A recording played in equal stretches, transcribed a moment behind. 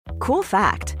Cool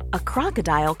fact, a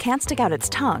crocodile can't stick out its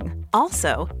tongue.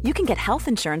 Also, you can get health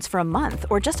insurance for a month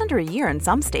or just under a year in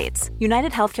some states.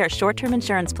 United Healthcare short-term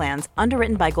insurance plans,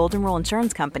 underwritten by Golden Rule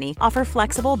Insurance Company, offer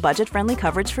flexible, budget-friendly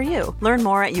coverage for you. Learn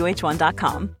more at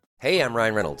uh1.com. Hey, I'm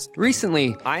Ryan Reynolds.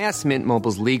 Recently, I asked Mint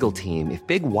Mobile's legal team if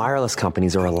big wireless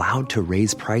companies are allowed to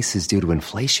raise prices due to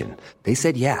inflation. They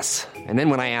said yes. And then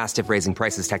when I asked if raising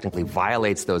prices technically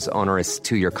violates those onerous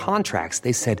two-year contracts,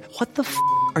 they said, "What the f***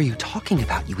 are you talking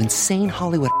about, you insane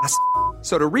Hollywood ass?"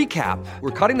 So to recap,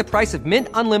 we're cutting the price of Mint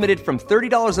Unlimited from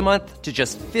 $30 a month to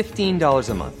just $15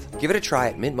 a month. Give it a try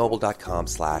at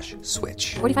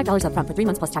mintmobile.com/switch. $45 up front for 3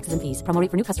 months plus taxes and fees. Promo rate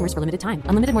for new customers for limited time.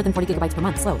 Unlimited more than 40 gigabytes per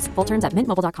month. Slows full terms at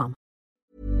mintmobile.com.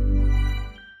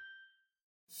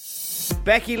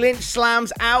 Becky Lynch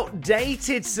slams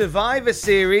outdated Survivor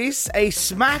Series. A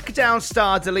SmackDown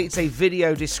star deletes a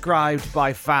video described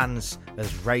by fans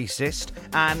as racist.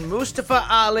 And Mustafa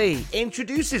Ali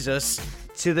introduces us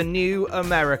to the new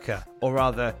America. Or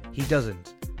rather, he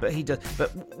doesn't. But he does.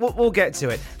 But we'll get to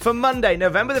it. For Monday,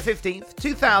 November the 15th,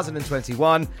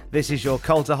 2021, this is your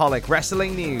Cultaholic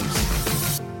Wrestling News.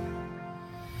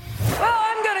 Well,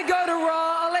 I'm going to go to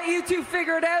Raw. I'll let you two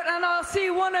figure it out, and I'll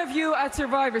see one of you at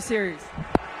Survivor Series.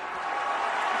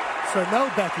 So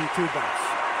no Becky, 2 belts.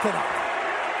 Tonight.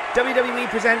 WWE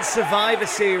presents Survivor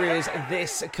Series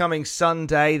this coming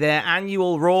Sunday, their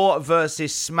annual Raw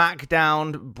versus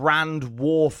SmackDown brand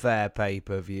warfare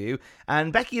pay-per-view.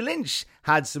 And Becky Lynch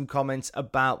had some comments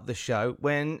about the show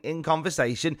when in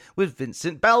conversation with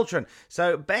Vincent Beltran.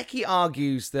 So Becky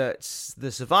argues that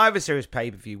the Survivor Series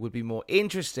pay-per-view would be more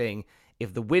interesting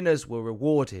if the winners were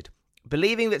rewarded.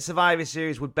 Believing that Survivor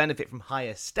Series would benefit from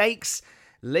higher stakes,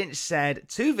 Lynch said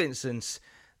to Vincent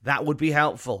that would be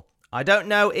helpful. I don't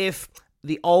know if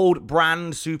the old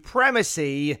brand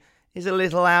supremacy is a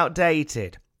little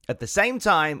outdated. At the same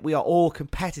time, we are all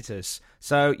competitors,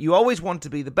 so you always want to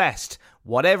be the best,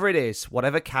 whatever it is,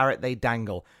 whatever carrot they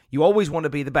dangle. You always want to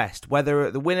be the best,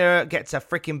 whether the winner gets a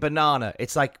freaking banana.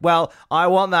 It's like, well, I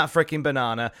want that freaking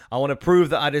banana. I want to prove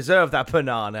that I deserve that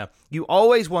banana. You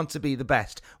always want to be the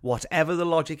best. Whatever the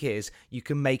logic is, you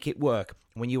can make it work.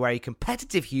 When you are a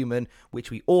competitive human, which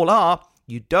we all are,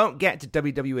 you don't get to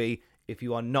WWE if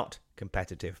you are not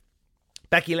competitive.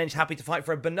 Becky Lynch happy to fight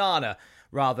for a banana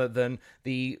rather than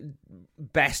the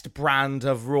best brand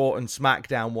of Raw and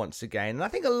SmackDown once again. And I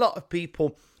think a lot of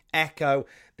people echo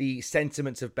the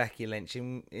sentiments of Becky Lynch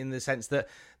in the sense that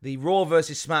the Raw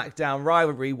versus SmackDown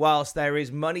rivalry, whilst there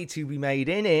is money to be made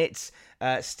in it,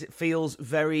 feels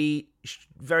very,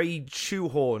 very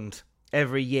shoehorned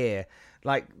every year.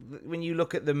 Like, when you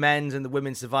look at the men's and the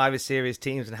women's Survivor Series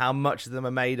teams and how much of them are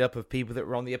made up of people that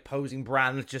were on the opposing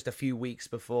brand just a few weeks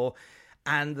before,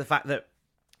 and the fact that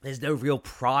there's no real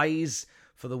prize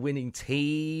for the winning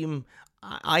team.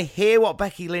 I hear what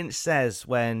Becky Lynch says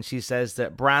when she says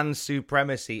that brand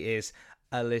supremacy is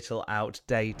a little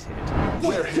outdated.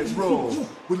 We're Hit Row.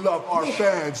 We love our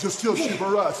fans. You'll still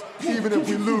shiver us. Even if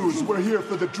we lose, we're here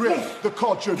for the drip, the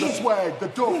culture, the swag, the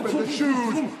dope, and the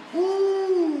shoes.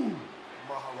 Woo!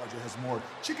 Maharaja has more.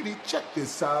 Chickadee, check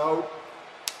this out.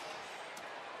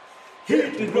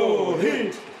 Hit the row,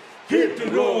 hit. Hit the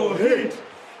row, hit.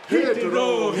 Hit the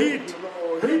row, hit.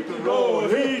 Hit the row,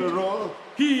 hit. Hit row.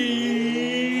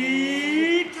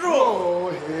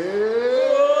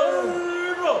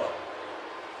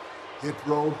 Hit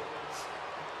row.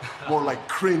 More like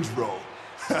cringe row.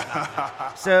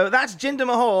 So that's Jinder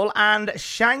Mahal and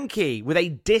Shanky with a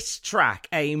diss track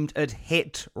aimed at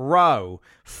Hit Row.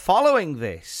 Following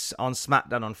this, on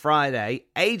SmackDown on Friday,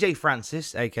 AJ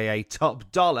Francis, aka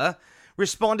Top Dollar,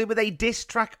 responded with a diss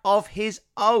track of his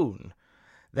own.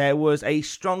 There was a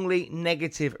strongly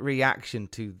negative reaction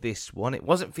to this one. It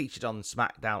wasn't featured on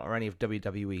SmackDown or any of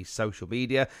WWE's social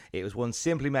media. It was one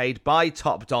simply made by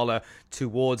Top Dollar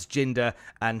towards Jinder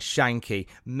and Shanky.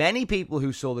 Many people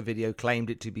who saw the video claimed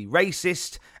it to be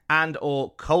racist and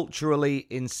or culturally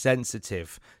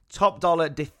insensitive. Top Dollar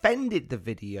defended the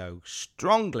video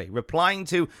strongly, replying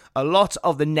to a lot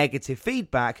of the negative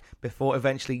feedback before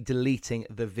eventually deleting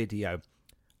the video.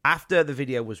 After the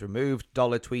video was removed,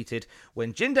 Dollar tweeted,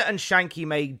 "When Jinder and Shanky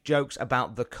made jokes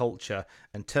about the culture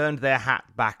and turned their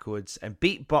hat backwards and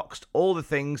beatboxed all the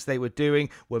things they were doing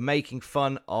were making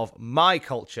fun of my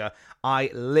culture,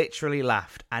 I literally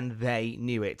laughed and they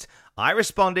knew it. I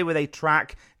responded with a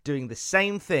track doing the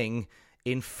same thing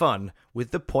in fun with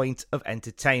the point of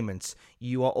entertainment.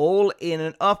 You are all in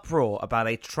an uproar about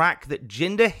a track that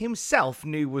Jinder himself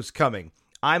knew was coming.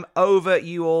 I'm over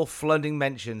you all flooding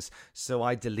mentions, so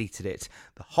I deleted it.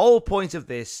 The whole point of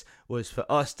this was for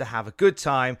us to have a good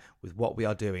time with what we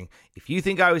are doing. If you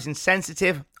think I was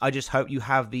insensitive, I just hope you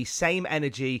have the same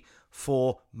energy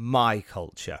for my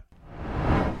culture.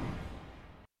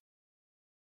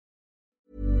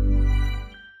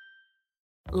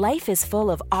 Life is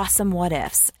full of awesome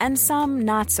what-ifs, and some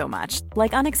not so much,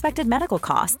 like unexpected medical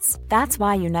costs. That's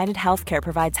why United Healthcare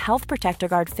provides Health Protector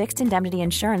Guard fixed indemnity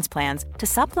insurance plans to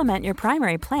supplement your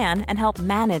primary plan and help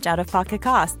manage out-of-pocket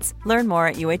costs. Learn more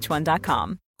at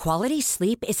uh1.com. Quality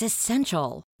sleep is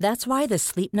essential. That's why the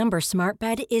Sleep Number Smart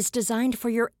Bed is designed for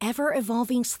your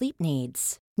ever-evolving sleep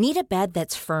needs. Need a bed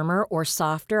that's firmer or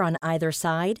softer on either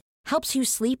side? Helps you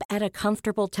sleep at a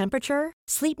comfortable temperature?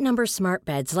 Sleep Number Smart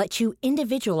Beds let you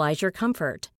individualize your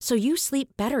comfort, so you sleep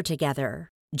better together.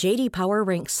 J.D. Power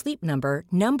ranks Sleep Number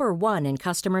number 1 in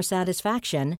customer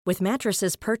satisfaction with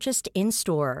mattresses purchased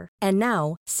in-store. And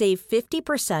now, save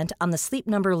 50% on the Sleep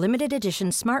Number Limited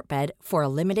Edition Smart Bed for a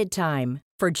limited time.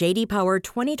 For J.D. Power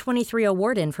 2023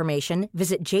 award information,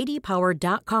 visit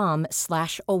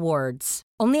jdpower.com/awards.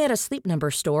 Only at a Sleep Number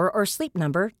store or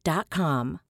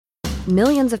sleepnumber.com.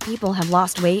 Millions of people have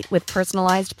lost weight with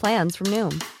personalized plans from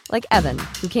Noom. Like Evan,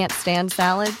 who can't stand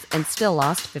salads and still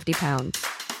lost 50 pounds.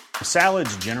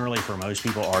 Salads generally for most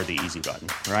people are the easy button,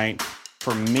 right?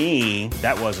 For me,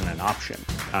 that wasn't an option.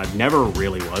 I never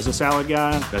really was a salad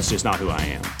guy. That's just not who I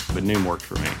am. But Noom worked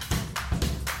for me.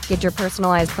 Get your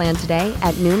personalized plan today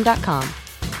at Noom.com.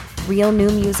 Real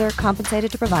Noom user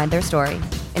compensated to provide their story.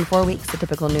 In 4 weeks, the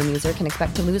typical Noom user can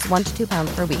expect to lose 1 to 2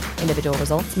 pounds per week. Individual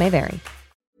results may vary.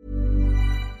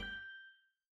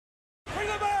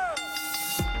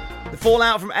 The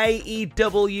fallout from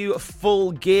AEW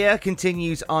Full Gear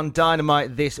continues on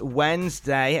Dynamite this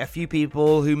Wednesday. A few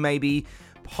people who may be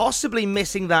possibly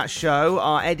missing that show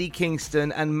are Eddie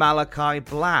Kingston and Malachi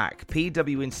Black.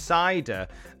 PW Insider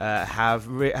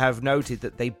have noted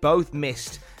that they both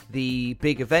missed the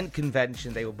big event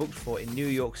convention they were booked for in New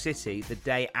York City the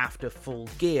day after Full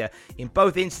Gear. In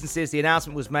both instances, the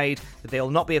announcement was made that they'll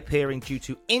not be appearing due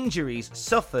to injuries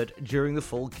suffered during the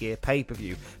Full Gear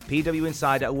pay-per-view. PW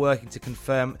Insider are working to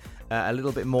confirm a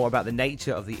little bit more about the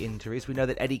nature of the injuries. We know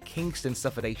that Eddie Kingston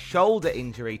suffered a shoulder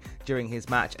injury during his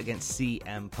match against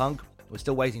CM Punk. We're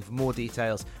still waiting for more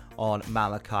details on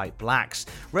Malachi Black's.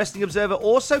 Wrestling Observer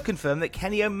also confirmed that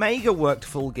Kenny Omega worked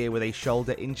Full Gear with a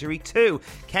shoulder injury too.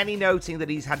 Kenny noting that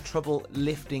he's had trouble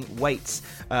lifting weights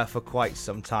for quite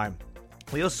some time.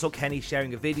 We also saw Kenny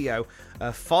sharing a video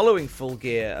following Full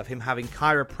Gear of him having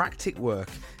chiropractic work,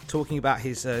 talking about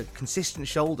his consistent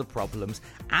shoulder problems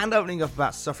and opening up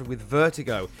about suffering with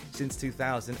vertigo since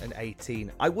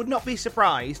 2018. I would not be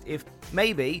surprised if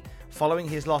maybe following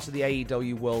his loss of the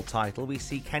AEW World title, we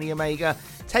see Kenny Omega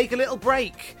take a little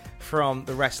break from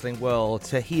the wrestling world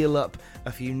to heal up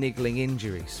a few niggling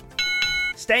injuries.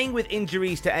 Staying with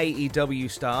injuries to AEW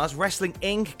stars, Wrestling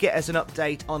Inc. get us an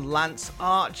update on Lance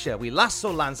Archer. We last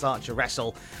saw Lance Archer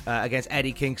wrestle against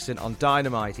Eddie Kingston on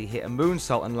Dynamite. He hit a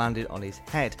moonsault and landed on his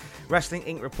head. Wrestling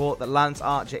Inc. report that Lance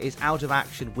Archer is out of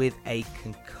action with a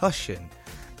concussion,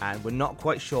 and we're not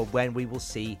quite sure when we will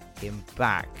see him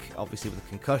back. Obviously, with a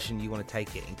concussion, you want to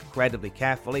take it incredibly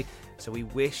carefully, so we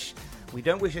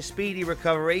don't wish a speedy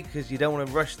recovery because you don't want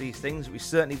to rush these things. We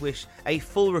certainly wish a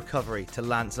full recovery to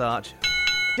Lance Archer.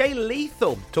 Jay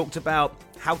Lethal talked about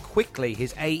how quickly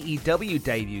his AEW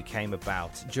debut came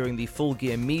about during the Full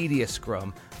Gear media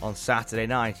scrum on Saturday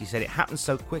night. He said it happened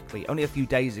so quickly, only a few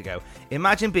days ago.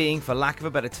 Imagine being, for lack of a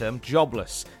better term,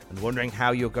 jobless and wondering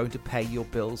how you're going to pay your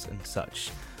bills and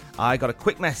such. I got a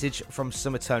quick message from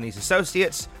some of Tony's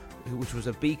associates, which was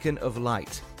a beacon of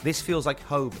light. This feels like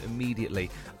home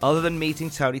immediately. Other than meeting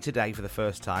Tony today for the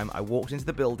first time, I walked into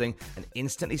the building and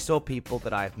instantly saw people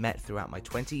that I have met throughout my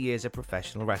 20 years of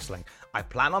professional wrestling. I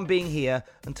plan on being here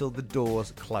until the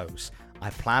doors close. I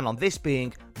plan on this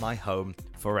being my home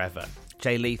forever.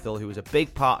 Jay Lethal, who was a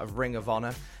big part of Ring of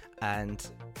Honor, and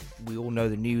we all know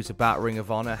the news about Ring of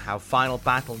Honor, how Final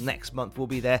Battle next month will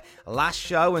be their last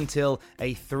show until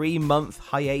a 3-month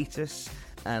hiatus.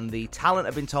 And the talent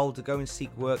have been told to go and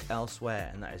seek work elsewhere,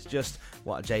 and that is just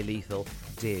what Jay Lethal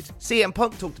did. CM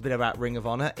Punk talked a bit about Ring of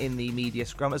Honor in the media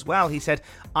scrum as well. He said,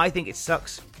 I think it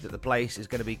sucks that the place is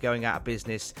going to be going out of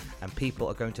business and people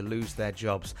are going to lose their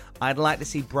jobs. I'd like to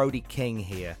see Brody King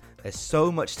here. There's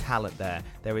so much talent there.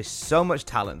 There is so much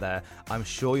talent there. I'm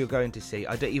sure you're going to see.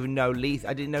 I didn't know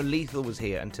Lethal was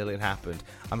here until it happened.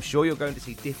 I'm sure you're going to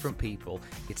see different people.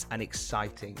 It's an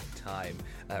exciting time.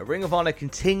 Ring of Honor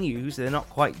continues. They're not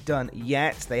quite done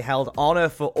yet. They held Honor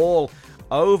for All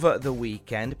over the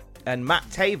weekend. And Matt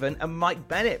Taven and Mike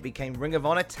Bennett became Ring of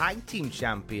Honor Tag Team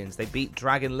Champions. They beat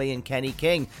Dragon Lee and Kenny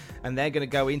King, and they're going to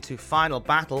go into Final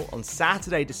Battle on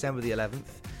Saturday, December the 11th.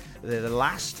 They're the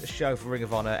last show for Ring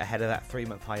of Honor ahead of that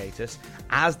 3-month hiatus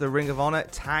as the Ring of Honor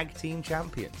Tag Team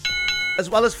Champions. As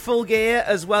well as Full Gear,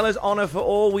 as well as Honor for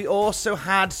All, we also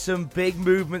had some big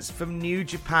movements from New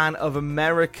Japan of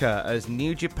America as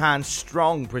New Japan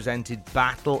Strong presented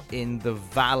Battle in the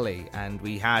Valley, and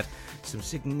we had some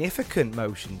significant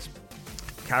motions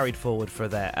carried forward for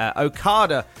there.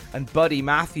 Okada and Buddy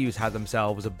Matthews had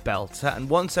themselves a belter, and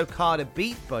once Okada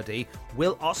beat Buddy,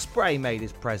 Will Ospreay made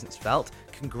his presence felt,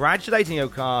 congratulating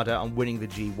Okada on winning the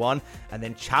G1, and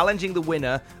then challenging the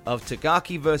winner of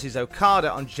Tagaki vs.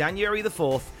 Okada on January the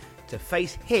 4th to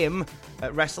face him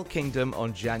at Wrestle Kingdom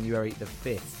on January the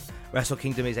 5th. Wrestle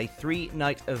Kingdom is a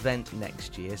 3-night event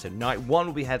next year, so night 1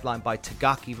 will be headlined by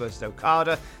Tagaki vs.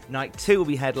 Okada, night 2 will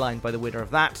be headlined by the winner of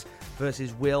that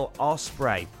versus Will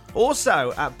Ospreay.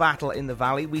 Also at Battle in the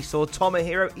Valley, we saw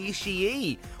Tomohiro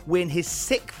Ishii win his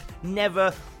 6th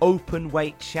never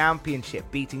openweight championship,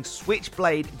 beating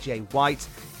Switchblade Jay White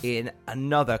in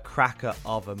another cracker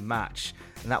of a match.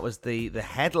 And that was the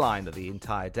headline of the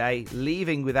entire day,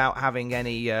 leaving without having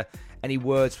any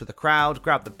words for the crowd,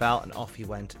 grabbed the belt, and off he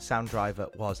went. Sound Driver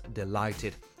was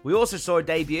delighted. We also saw a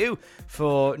debut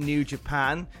for New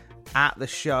Japan at the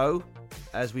show,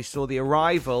 as we saw the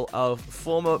arrival of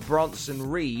former Bronson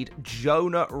Reed,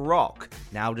 Jonah Rock,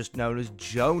 now just known as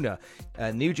Jonah.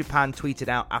 New Japan tweeted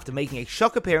out, after making a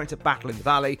shock appearance at Battle in the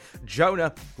Valley,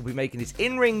 Jonah will be making his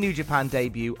in-ring New Japan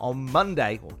debut on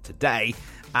Monday, or today,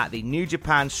 at the New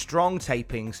Japan Strong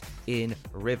tapings in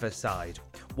Riverside.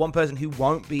 One person who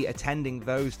won't be attending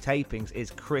those tapings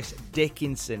is Chris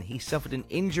Dickinson. He suffered an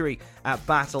injury at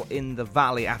Battle in the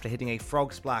Valley after hitting a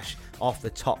frog splash off the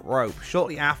top rope.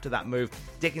 Shortly after that move,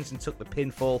 Dickinson took the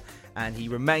pinfall and he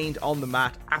remained on the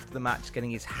mat after the match,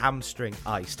 getting his hamstring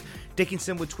iced.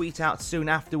 Dickinson would tweet out soon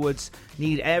afterwards,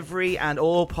 "Need every and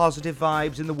all positive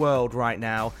vibes in the world right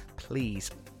now,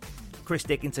 please." Chris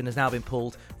Dickinson has now been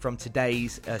pulled from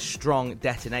today's Strong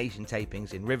Detonation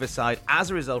tapings in Riverside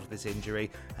as a result of this injury,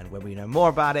 and when we know more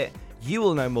about it, you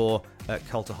will know more at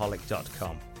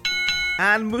Cultaholic.com.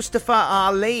 And Mustafa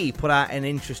Ali put out an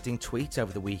interesting tweet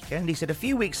over the weekend. He said, "A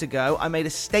few weeks ago, I made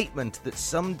a statement that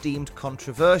some deemed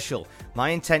controversial. My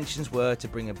intentions were to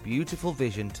bring a beautiful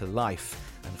vision to life.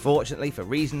 Unfortunately, for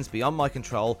reasons beyond my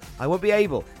control, I won't be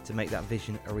able to make that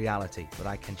vision a reality, but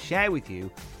I can share with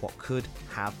you what could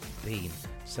have been."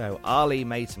 So Ali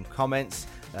made some comments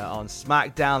on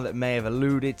SmackDown that may have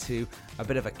alluded to a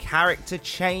bit of a character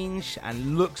change,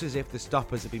 and looks as if the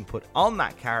stoppers have been put on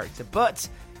that character, but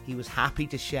he was happy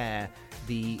to share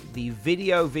the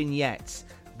video vignettes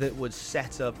that would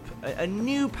set up a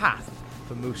new path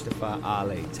for Mustafa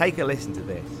Ali. Take a listen to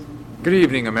this. Good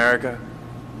evening, America.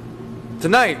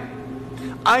 Tonight,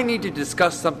 I need to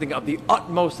discuss something of the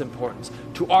utmost importance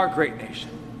to our great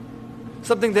nation.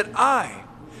 Something that I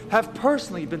have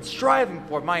personally been striving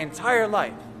for my entire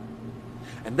life.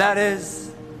 And that is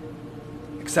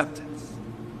acceptance.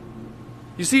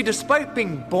 You see, despite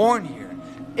being born here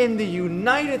in the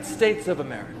United States of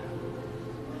America,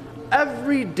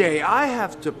 every day I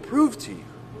have to prove to you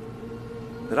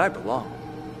that I belong.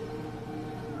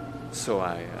 So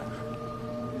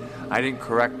I didn't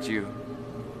correct you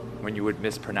when you would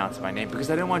mispronounce my name,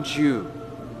 because I didn't want you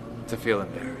to feel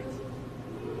embarrassed.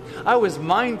 I was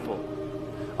mindful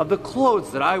of the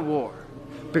clothes that I wore,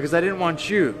 because I didn't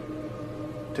want you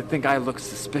to think I looked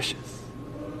suspicious.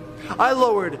 I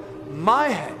lowered my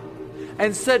head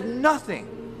and said nothing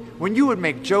when you would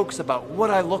make jokes about what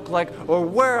I look like or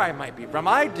where I might be from.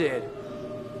 I did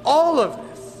all of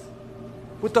this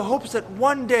with the hopes that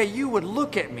one day you would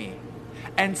look at me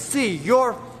and see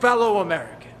your fellow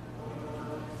American.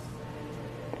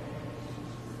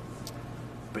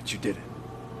 But you didn't.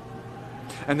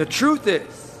 And the truth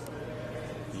is,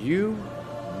 you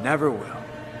never will.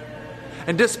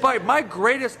 And despite my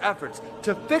greatest efforts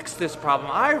to fix this problem,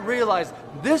 I realize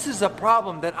this is a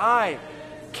problem that I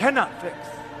cannot fix.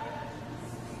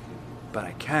 But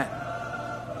I can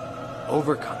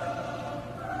overcome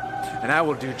it. And I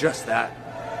will do just that.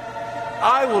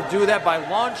 I will do that by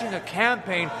launching a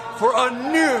campaign for a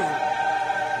new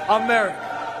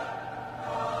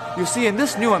America. You see, in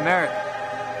this new America,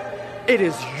 it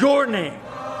is your name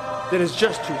that is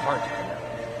just too hard to pronounce.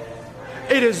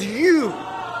 It is you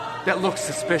that looks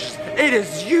suspicious. It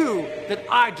is you that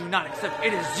I do not accept.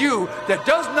 It is you that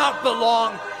does not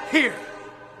belong here.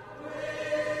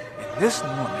 In this new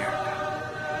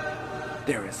America,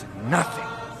 there is nothing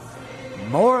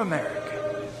more American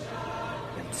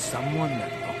than someone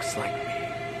that looks like me.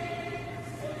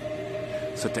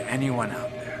 So to anyone out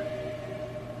there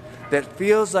that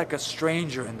feels like a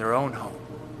stranger in their own home,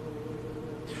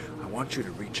 I want you to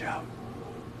reach out.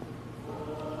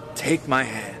 Take my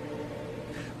hand.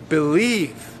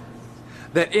 Believe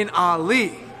that in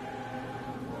Ali,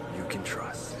 you can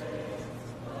trust.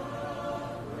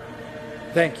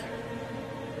 Thank you.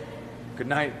 Good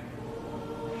night.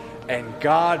 And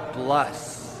God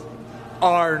bless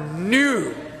our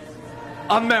new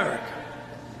America.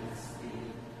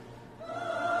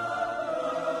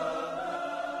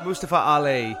 Mustafa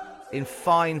Ali in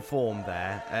fine form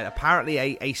there. Apparently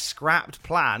a scrapped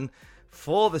plan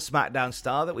for the SmackDown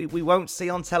star that we won't see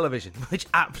on television, which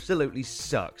absolutely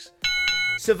sucks.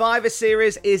 Survivor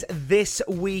Series is this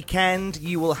weekend.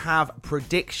 You will have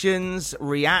predictions,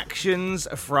 reactions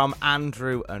from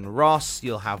Andrew and Ross.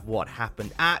 You'll have what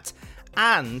happened at,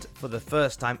 and for the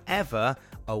first time ever,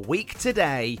 a week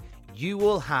today, you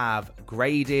will have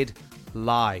Graded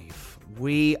Live.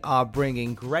 We are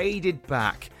bringing Graded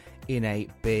back in a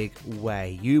big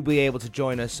way. You'll be able to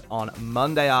join us on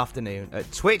Monday afternoon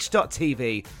at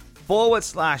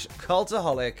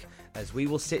twitch.tv/Cultaholic as we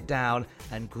will sit down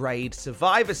and grade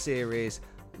Survivor Series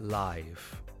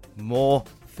live. More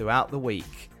throughout the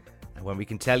week. And when we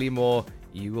can tell you more,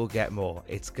 you will get more.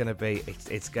 It's gonna be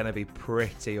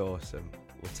pretty awesome.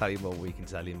 We'll tell you more. We can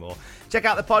tell you more. Check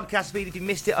out the podcast feed if you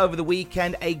missed it over the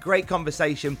weekend. A great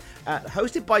conversation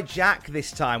hosted by Jack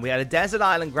this time. We had a Desert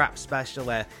Island Grap special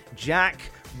where Jack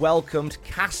welcomed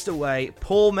castaway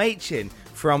Paul Machin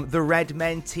from the Red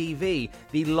Men TV,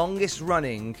 the longest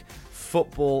running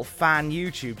football fan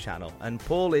YouTube channel. And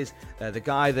Paul is the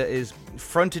guy that is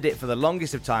fronted it for the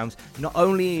longest of times. Not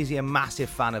only is he a massive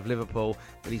fan of Liverpool,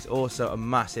 but he's also a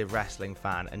massive wrestling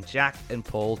fan. And Jack and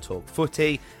Paul talk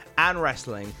footy and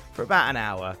wrestling for about an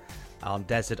hour on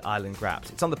Desert Island Graps.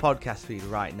 It's on the podcast feed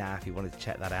right now if you wanted to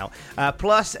check that out.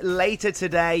 Plus, later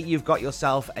today, you've got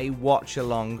yourself a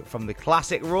watch-along from the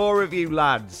Classic Raw Review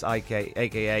lads,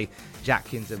 aka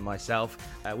Jackkins and myself.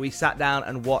 We sat down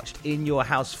and watched In Your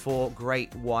House 4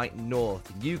 Great White North.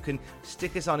 You can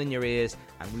stick us on in your ears,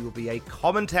 and we will be a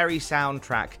commentary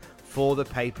soundtrack for the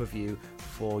pay-per-view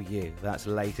for you. That's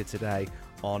later today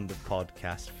on the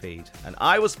podcast feed. And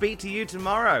I will speak to you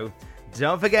tomorrow.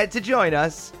 Don't forget to join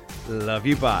us. Love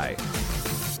you. Bye.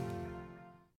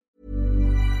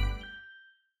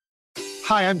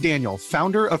 Hi, I'm Daniel,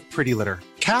 founder of Pretty Litter.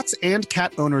 Cats and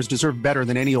cat owners deserve better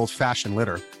than any old-fashioned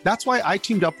litter. That's why I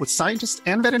teamed up with scientists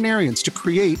and veterinarians to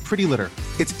create Pretty Litter.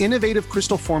 Its innovative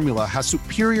crystal formula has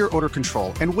superior odor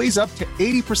control and weighs up to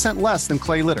 80% less than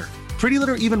clay litter. Pretty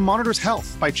Litter even monitors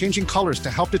health by changing colors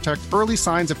to help detect early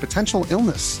signs of potential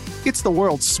illness. It's the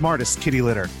world's smartest kitty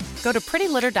litter. Go to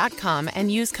prettylitter.com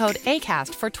and use code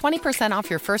ACAST for 20% off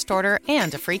your first order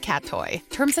and a free cat toy.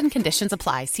 Terms and conditions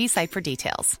apply. See site for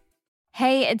details.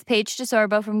 Hey, it's Paige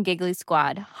DeSorbo from Giggly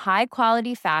Squad. High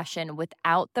quality fashion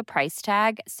without the price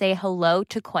tag. Say hello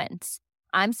to Quince.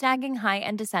 I'm snagging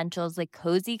high-end essentials like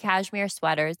cozy cashmere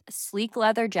sweaters, sleek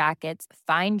leather jackets,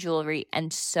 fine jewelry,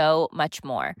 and so much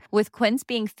more. With Quince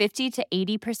being 50 to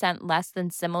 80% less than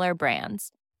similar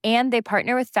brands. And they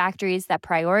partner with factories that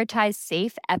prioritize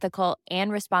safe, ethical,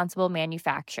 and responsible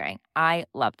manufacturing. I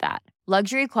love that.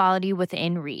 Luxury quality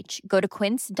within reach. Go to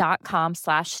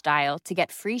quince.com/style to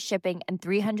get free shipping and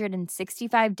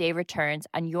 365-day returns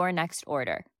on your next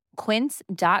order.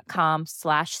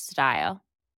 Quince.com/style.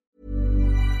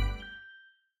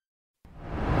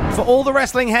 For all the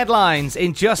wrestling headlines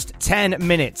in just 10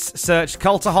 minutes, search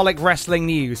Cultaholic Wrestling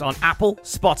News on Apple,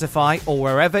 Spotify, or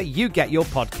wherever you get your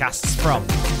podcasts from.